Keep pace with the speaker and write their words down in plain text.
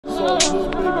I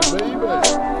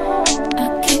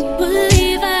can't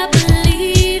believe I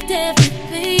believed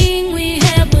everything we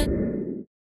had was.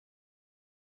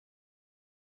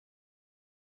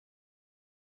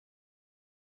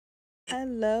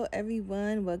 Hello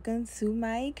everyone, welcome to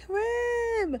my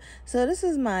crib. So this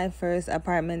is my first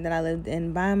apartment that I lived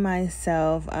in by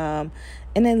myself in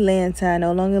Atlanta. I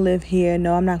no longer live here.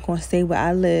 No, I'm not gonna stay where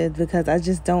I live because I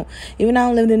just don't, even though I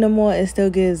don't live there no more, it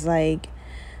still gives like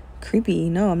creepy.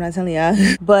 No, I'm not telling y'all.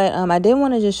 But I did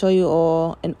want to just show you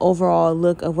all an overall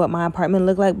look of what my apartment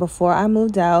looked like before I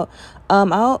moved out.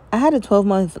 I had a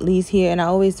 12-month lease here, and I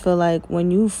always feel like when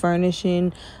you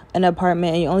furnishing an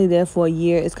apartment and you're only there for a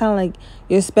year, it's kind of like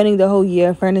you're spending the whole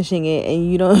year furnishing it and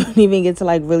you don't even get to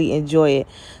like really enjoy it.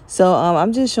 So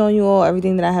I'm just showing you all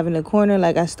everything that I have in the corner.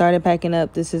 Like, I started packing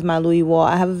up. This is my Louis wall.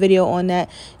 I have a video on that.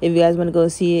 If you guys want to go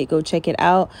see it, go check it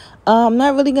out. I'm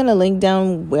not really gonna link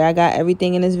down where I got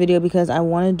everything in this video because I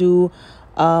want to do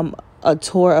a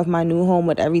tour of my new home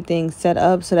with everything set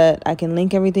up so that I can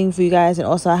link everything for you guys, and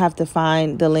also I have to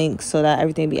find the links so that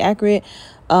everything be accurate.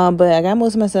 But I got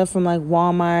most of my stuff from like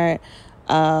Walmart,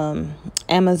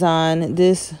 Amazon.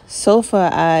 This sofa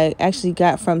I actually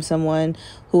got from someone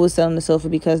who was selling the sofa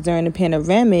because during the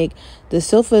pandemic the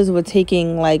sofas were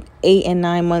taking like 8 and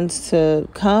 9 months to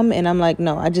come, and I'm like,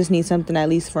 no, I just need something at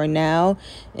least for now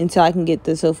until I can get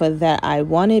the sofa that I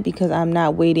wanted, because I'm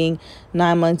not waiting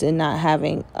 9 months and not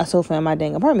having a sofa in my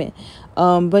dang apartment.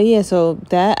 But yeah, so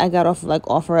that I got off like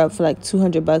OfferUp for like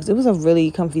 $200. It was a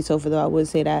really comfy sofa though, I would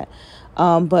say that.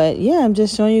 But yeah, I'm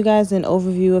just showing you guys an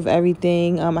overview of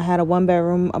everything. I had a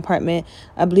 1-bedroom apartment.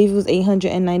 I believe it was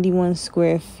 891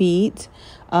 square feet.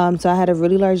 So I had a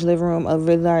really large living room, a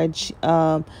really large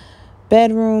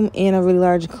bedroom, and a really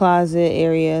large closet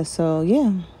area. So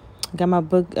yeah, got my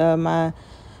book, I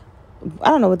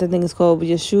don't know what the thing is called, but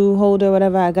your shoe holder,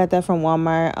 whatever. I got that from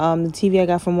Walmart. The TV I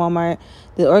got from Walmart.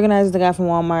 The organizers I got from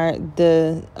Walmart.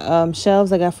 The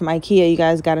shelves I got from IKEA. You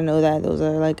guys got to know that those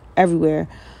are like everywhere.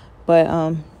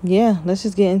 But yeah, let's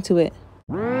just get into it.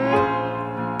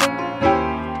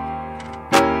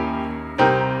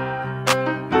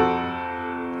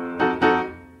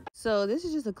 So this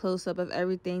is just a close-up of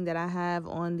everything that I have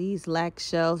on these Luxxe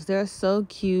shelves. They're so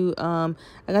cute. I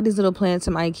got these little plants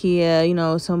from IKEA, you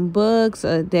know, some books.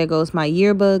 There goes my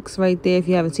yearbooks right there. If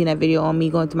you haven't seen that video on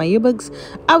me going through my yearbooks,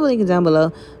 I will link it down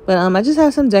below. But I just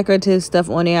have some decorative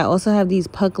stuff on there. I also have these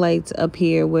puck lights up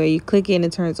here where you click it and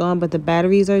it turns on, but the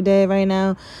batteries are dead right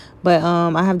now. But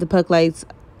I have the puck lights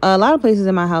a lot of places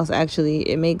in my house. Actually,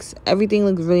 it makes everything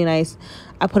look really nice.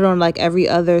 I put it on like every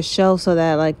other shelf so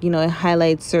that, like, you know, it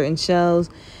highlights certain shelves.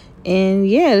 And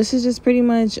yeah, this is just pretty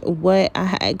much what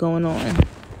I had going on.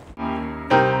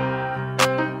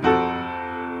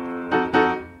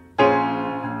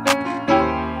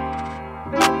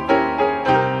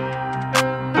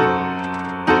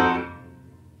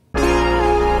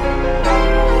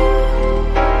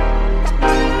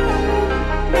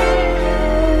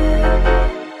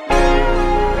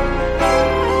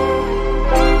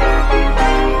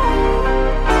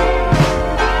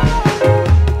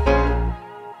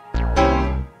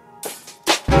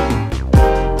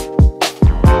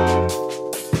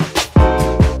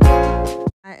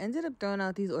 Ended up throwing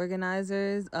out these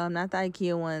organizers, not the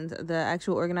IKEA ones, the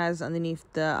actual organizers underneath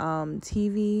the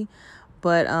TV.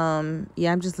 But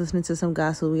yeah, I'm just listening to some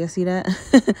gospel. You guys see that?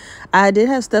 I did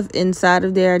have stuff inside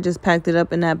of there. I just packed it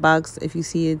up in that box, if you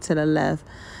see it to the left.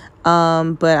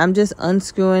 But I'm just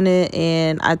unscrewing it,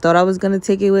 and I thought I was gonna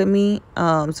take it with me,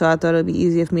 so I thought it would be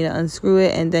easier for me to unscrew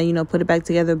it and then, you know, put it back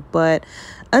together. But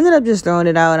I ended up just throwing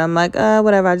it out, and I'm like,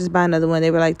 whatever, I'll just buy another one.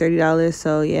 They were like $30.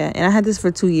 So yeah, and I had this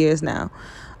for 2 years now.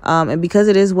 And because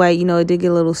it is white, you know, it did get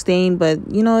a little stained, but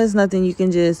you know, it's nothing. You can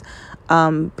just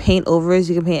paint over it.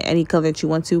 You can paint any color that you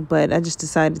want to, but I just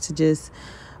decided to just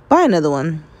buy another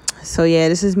one. So yeah,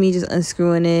 this is me just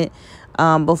unscrewing it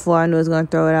before I knew I was going to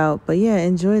throw it out. But yeah,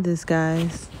 enjoy this,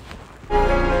 guys.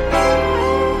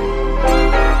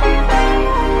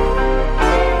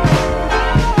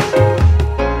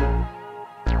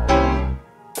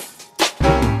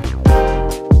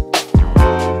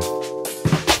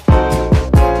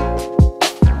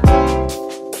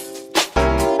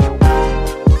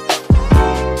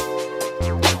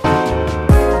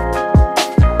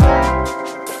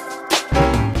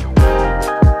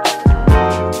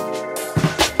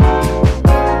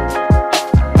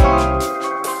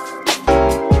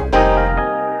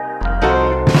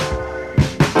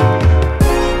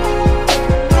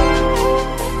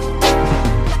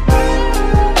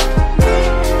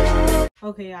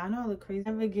 Okay, I know I look crazy.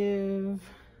 Never give,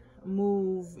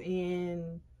 move,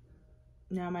 and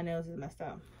now my nails is messed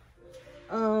up.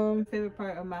 favorite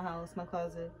part of my house, my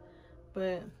closet.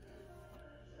 But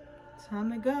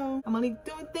time to go. I'm only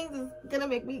doing things that's gonna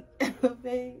make me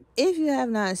big. If you have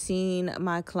not seen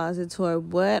my closet tour,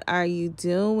 what are you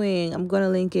doing? I'm gonna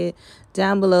link it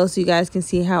down below so you guys can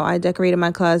see how I decorated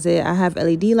my closet. I have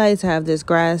LED lights. I have this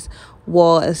grass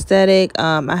wall aesthetic.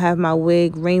 I have my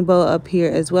wig rainbow up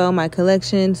here as well, my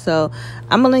collection. So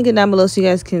I'm gonna link it down below so you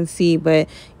guys can see. But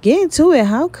get into it.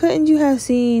 How couldn't you have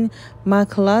seen my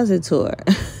closet tour?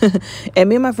 And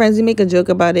me and my friends, we make a joke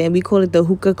about it, and we call it the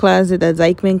hookah closet, the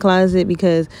Zykeman closet,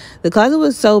 because the closet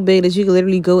was so big that you could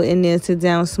literally go in there, sit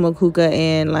down, smoke hookah,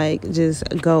 and like just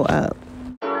go up.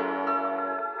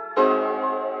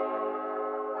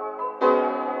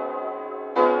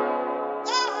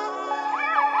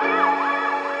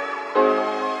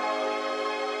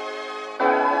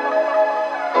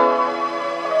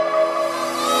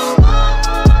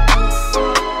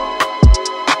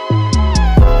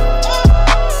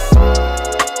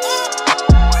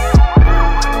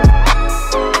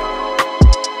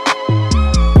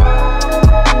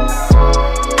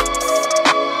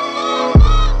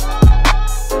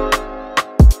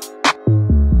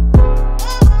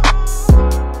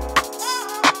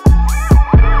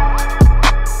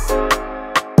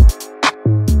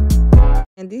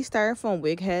 And these styrofoam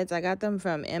wig heads, I got them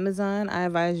from Amazon. I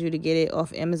advise you to get it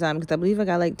off Amazon because I believe I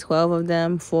got like 12 of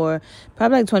them for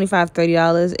probably like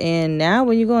 $25-$30. And now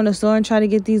when you go in the store and try to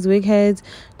get these wig heads,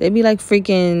 they be like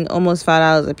freaking almost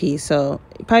 $5 a piece. So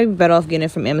you're probably better off getting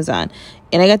it from Amazon.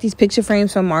 And I got these picture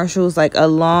frames from Marshall's like a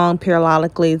long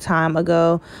periodically time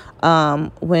ago,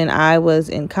 when I was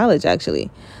in college actually.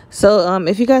 So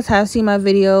if you guys have seen my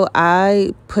video,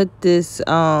 I put this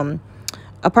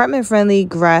apartment friendly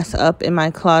grass up in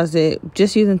my closet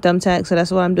just using thumbtacks. So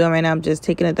that's what I'm doing right now. I'm just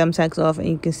taking the thumbtacks off, and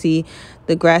you can see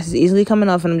the grass is easily coming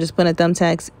off, and I'm just putting the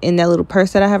thumbtacks in that little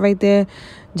purse that I have right there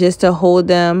just to hold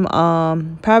them.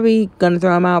 Probably gonna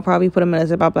throw them out, probably put them in a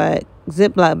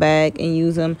Ziploc bag and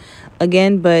use them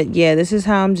again. But yeah, this is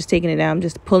how I'm just taking it down. I'm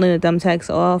just pulling the thumbtacks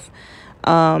off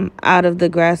out of the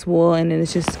grass wall, and then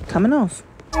it's just coming off.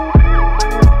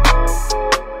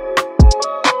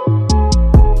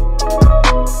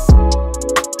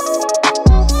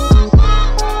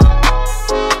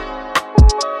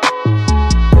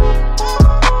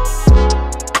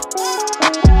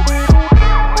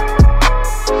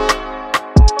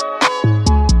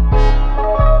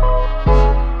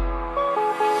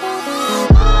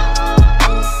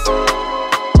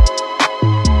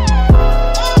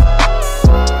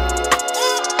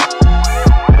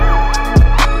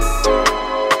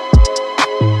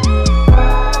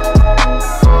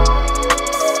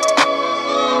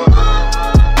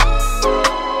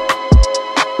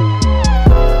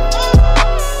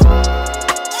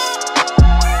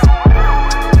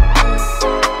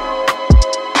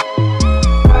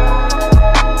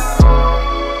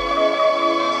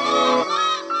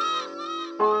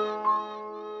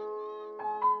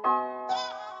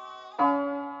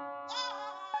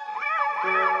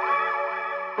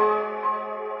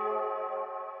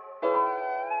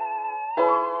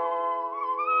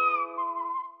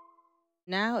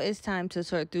 Now it's time to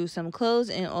sort through some clothes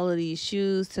and all of these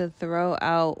shoes to throw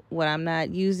out what I'm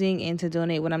not using and to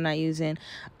donate what I'm not using.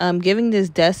 I'm giving this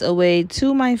desk away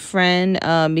to my friend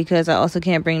because I also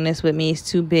can't bring this with me. It's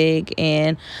too big.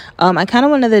 And I kind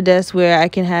of want another desk where I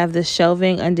can have the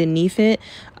shelving underneath it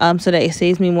so that it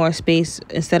saves me more space.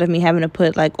 Instead of me having to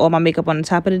put like all my makeup on the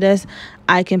top of the desk,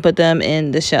 I can put them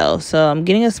in the shelves. So I'm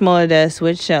getting a smaller desk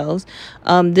with shelves.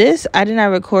 This I did not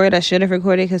record. I should have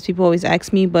recorded because people always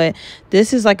ask me, but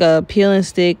this is like a peel and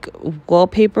stick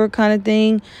wallpaper kind of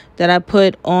thing that I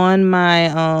put on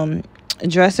my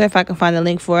dresser. If I can find the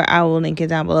link for it, I will link it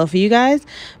down below for you guys.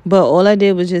 But all I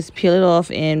did was just peel it off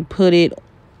and put it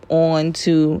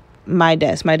onto my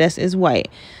desk. My desk is white,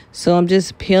 so I'm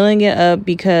just peeling it up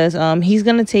because he's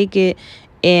gonna take it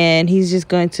and he's just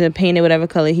going to paint it whatever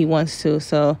color he wants to.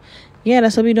 So yeah,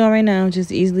 that's what we're doing right now,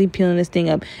 just easily peeling this thing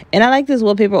up. And I like this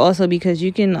wallpaper also because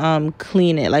you can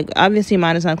clean it. Like obviously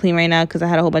mine is not clean right now because I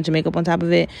had a whole bunch of makeup on top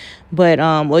of it, but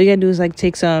all you gotta do is like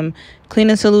take some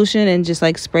cleaning solution and just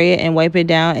like spray it and wipe it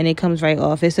down, and it comes right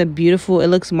off. It's a beautiful, it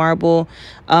looks marble.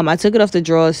 I took it off the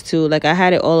drawers too. Like I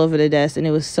had it all over the desk and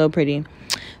it was so pretty.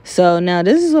 So now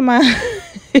this is what my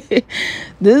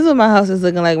this is what my house is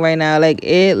looking like right now. Like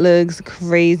it looks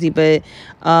crazy. But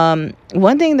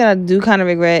one thing that I do kind of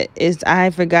regret is I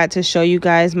forgot to show you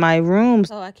guys my room.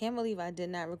 So I can't believe I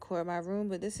did not record my room,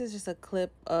 but this is just a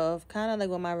clip of kind of like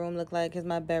what my room looked like. Is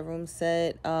my bedroom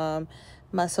set,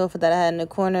 my sofa that I had in the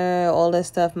corner, all this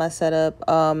stuff, my setup.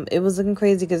 It was looking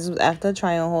crazy because it was after a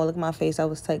try on haul. Look at my face, I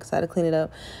was tight because I had to clean it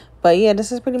up. But yeah,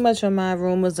 this is pretty much what my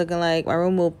room was looking like. My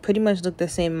room will pretty much look the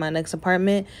same in my next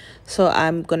apartment, so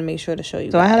I'm gonna make sure to show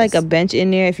you guys. I had like a bench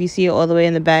in there. If you see it all the way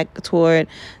in the back toward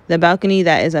the balcony,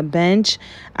 that is a bench.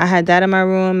 I had that in my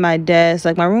room, my desk.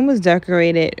 Like, my room was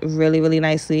decorated really, really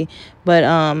nicely. But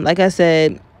like I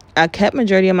said, I kept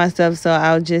majority of my stuff, so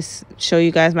I'll just show you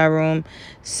guys my room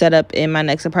set up in my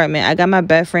next apartment. I got my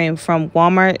bed frame from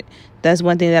Walmart. That's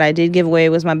one thing that I did give away,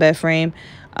 was my bed frame.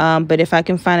 But if I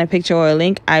can find a picture or a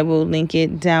link, I will link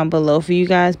it down below for you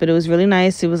guys. But it was really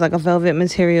nice. It was like a velvet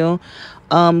material.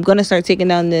 I'm gonna start taking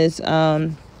down this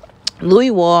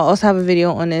Louis wall. I also have a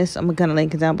video on this. I'm gonna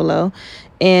link it down below.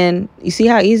 And you see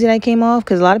how easy that came off?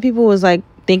 Because a lot of people was like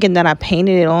thinking that I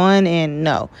painted it on, and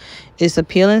no, it's a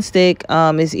peel and stick.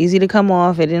 It's easy to come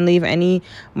off. It didn't leave any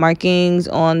markings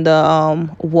on the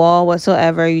wall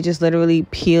whatsoever. You just literally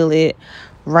peel it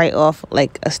right off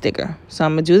like a sticker. So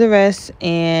I'm gonna do the rest,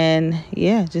 and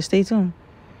yeah, just stay tuned.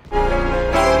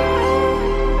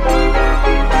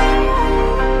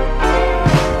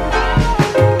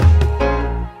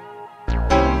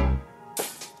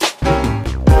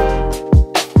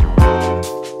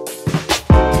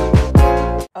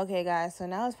 Okay guys, so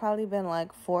now it's probably been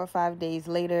like 4 or 5 days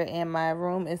later, and my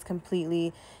room is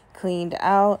completely cleaned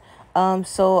out.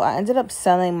 So I ended up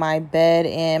selling my bed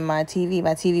and my TV.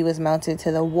 My TV was mounted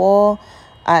to the wall.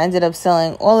 I ended up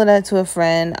selling all of that to a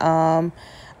friend.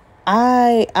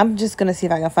 I'm just gonna see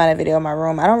if I can find a video of my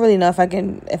room. I don't really know if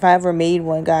I ever made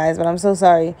one, guys, but I'm so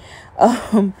sorry.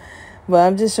 But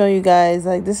I'm just showing you guys,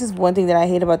 like, this is one thing that I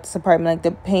hate about this apartment. Like,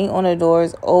 the paint on the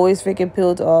doors always freaking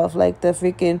peeled off. Like, the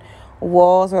freaking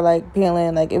walls are like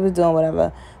peeling, like it was doing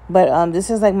whatever. But this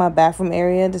is like my bathroom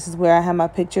area. This is where I had my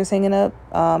pictures hanging up.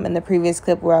 In the previous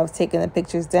clip where I was taking the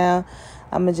pictures down,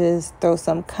 I'm gonna just throw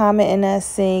some comment in that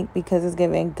sink because it's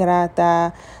giving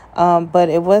grata. But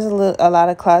it was a lot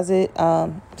of closet,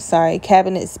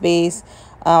 cabinet space.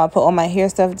 I put all my hair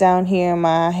stuff down here,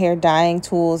 my hair dyeing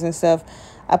tools and stuff.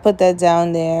 I put that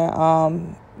down there.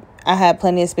 I had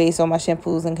plenty of space on my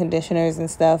shampoos and conditioners and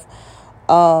stuff.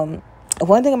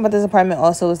 One thing about this apartment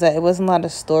also is that it wasn't a lot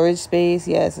of storage space.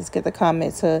 Yes, let's get the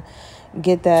comment to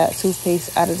get that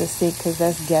toothpaste out of the sink because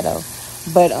that's ghetto.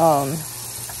 But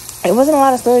it wasn't a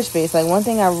lot of storage space. Like, one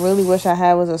thing I really wish I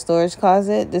had was a storage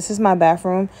closet. This is my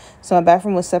bathroom. So my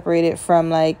bathroom was separated from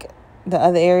like the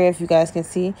other area. If you guys can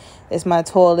see, it's my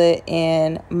toilet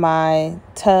and my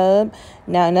tub.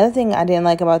 Now, another thing I didn't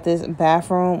like about this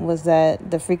bathroom was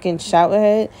that the freaking shower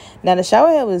head. Now, the shower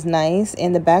head was nice,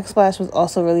 and the backsplash was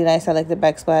also really nice. I like the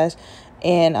backsplash.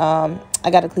 And I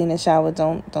gotta clean the shower.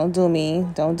 Don't do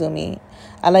me.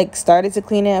 I like started to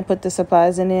clean it. I put the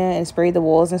supplies in there and sprayed the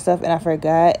walls and stuff, and I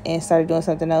forgot and started doing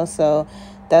something else. So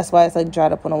that's why it's like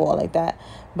dried up on the wall like that.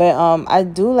 But I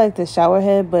do like the shower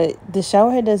head, but the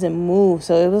shower head doesn't move.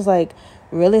 So it was like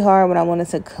really hard when I wanted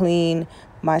to clean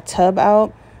my tub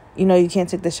out. You know, you can't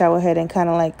take the shower head and kind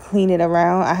of like clean it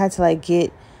around. I had to like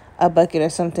get a bucket or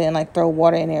something and like throw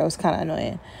water in there. It was kind of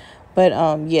annoying. But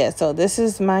yeah, so this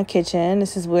is my kitchen.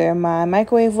 This is where my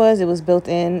microwave was. It was built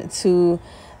into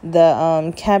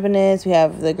the cabinets. We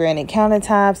have the granite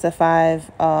countertops, the five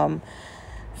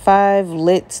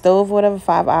lit stove, whatever,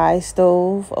 5-eye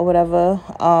stove or whatever.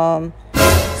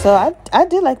 So I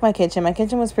did like my kitchen. My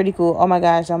kitchen was pretty cool. Oh my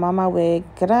gosh, I'm on my way.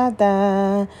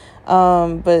 Grata.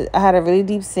 But I had a really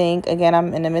deep sink. Again,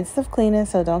 I'm in the midst of cleaning,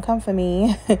 so don't come for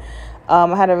me.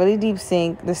 I had a really deep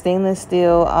sink, the stainless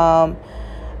steel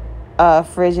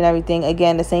fridge and everything.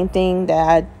 Again, the same thing that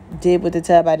I did with the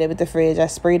tub, I did with the fridge. I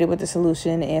sprayed it with the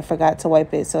solution and forgot to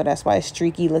wipe it, so that's why it's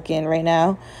streaky looking right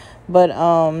now. But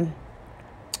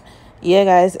yeah,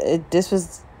 guys, this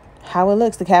was how it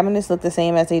looks. The cabinets look the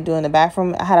same as they do in the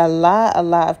bathroom. I had a lot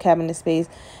of cabinet space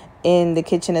in the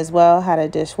kitchen as well. Had a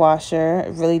dishwasher,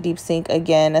 really deep sink.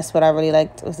 Again, that's what I really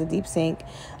liked, was the deep sink.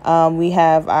 We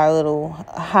have our little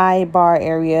high bar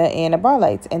area and the bar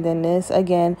lights. And then this,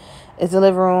 again, is the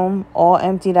living room, all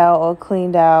emptied out, all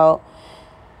cleaned out.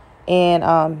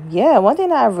 And yeah, one thing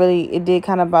that it did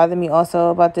kind of bother me also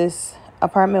about this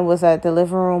apartment was that the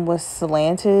living room was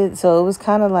slanted. So it was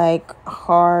kind of like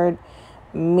hard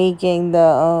making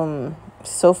the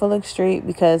sofa look straight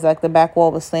because like the back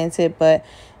wall was slanted, but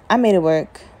I made it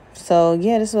work. So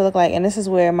yeah, this is what it looked like. And this is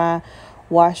where my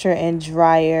washer and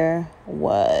dryer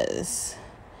was.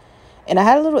 And I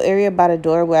had a little area by the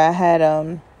door where I had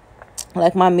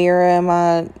like my mirror and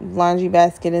my laundry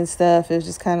basket and stuff. It was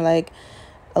just kind of like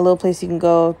a little place you can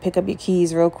go pick up your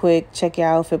keys real quick, check your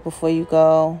outfit before you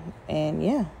go, and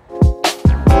yeah.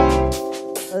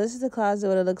 So this is the closet,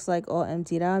 what it looks like all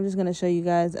emptied out. I'm just going to show you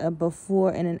guys a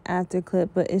before and an after clip,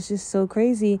 but it's just so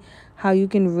crazy how you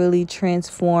can really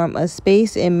transform a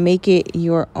space and make it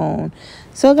your own.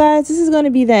 So guys, this is going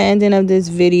to be the ending of this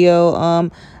video.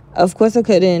 Of course I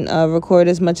couldn't record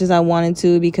as much as I wanted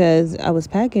to because I was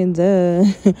packing, duh.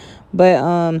 But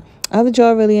I hope that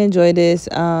y'all really enjoyed this.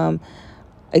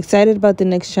 Excited about the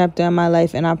next chapter in my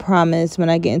life, and I promise when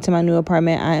I get into my new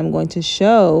apartment, I am going to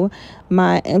show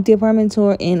my empty apartment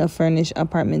tour and a furnished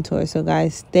apartment tour. So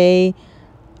guys, stay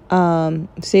on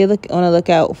a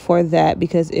lookout for that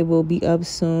because it will be up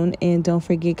soon. And don't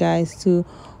forget guys to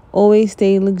always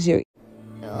stay luxurious.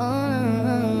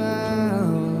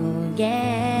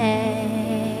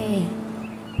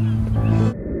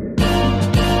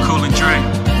 Cool and Dre.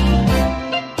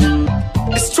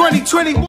 It's 2020.